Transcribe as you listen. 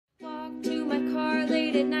car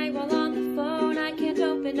late at night while on the phone. I can't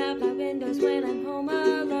open up my windows when I'm home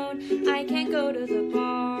alone. I can't go to the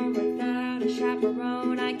bar without a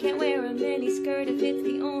chaperone. I can't wear a mini skirt if it's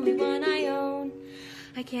the only one I own.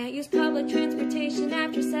 I can't use public transportation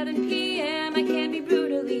after 7 p.m. I can't be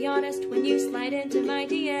brutally honest when you slide into my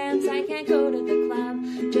DMs. I can't go to the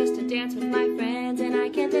club just to dance with my friends. And I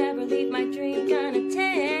can't ever leave my drink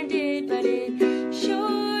unattended. But it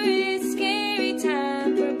sure is a scary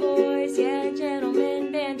time for boys. Yeah,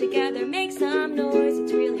 gentlemen, band together, make some noise.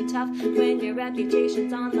 It's really tough when your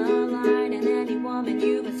reputation's on the line. And any woman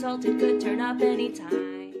you've assaulted could turn up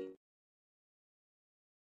anytime.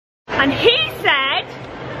 And he said,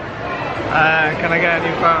 can I get a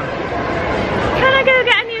new phone? can I go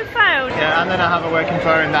get a new phone? Yeah, and then I have a working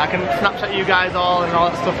phone that I can Snapchat you guys all and all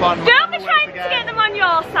that stuff on. Don't be trying to get them on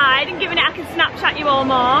your side and giving it I can Snapchat you all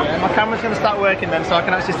more. Yeah, my camera's going to start working then, so I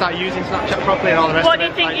can actually start using Snapchat properly and all the rest What of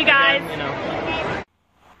it. do you think, like, you guys? Again, you know.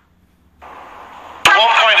 At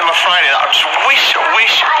one point on my Friday that I just wish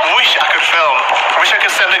I could film. I wish I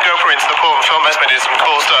could send a GoPro into the pool and film Esme doing some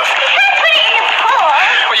cool stuff. You can't put it in the pool.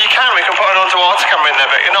 Well, you can. We can put an underwater camera in there,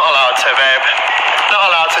 but you're not allowed to, babe. Not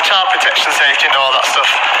allowed to. Child protection, safety, and all that stuff,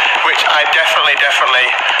 which I definitely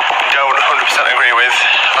don't 100% agree with.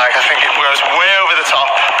 Like, I think it goes way over the top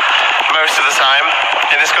most of the time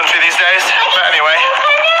in this country these days. But anyway,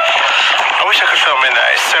 I wish I could film in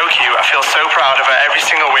there. It's so cute. I feel so proud of her every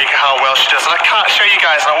single week how well she does. And I can't show you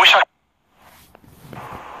guys, and I wish I.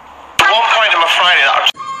 At one point on my Friday that I.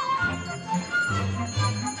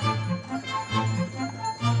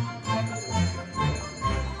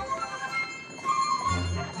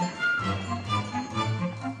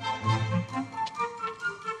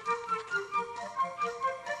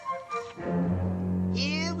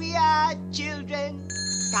 Here we are, children.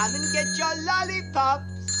 Come and get your lollipops.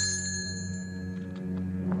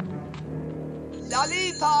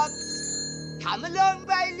 Lollipops. Come along,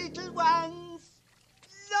 my little ones.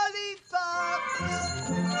 Lollipops.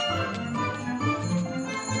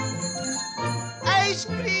 Ice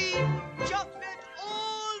cream, chocolate,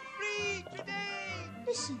 all free today.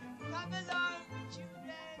 Listen.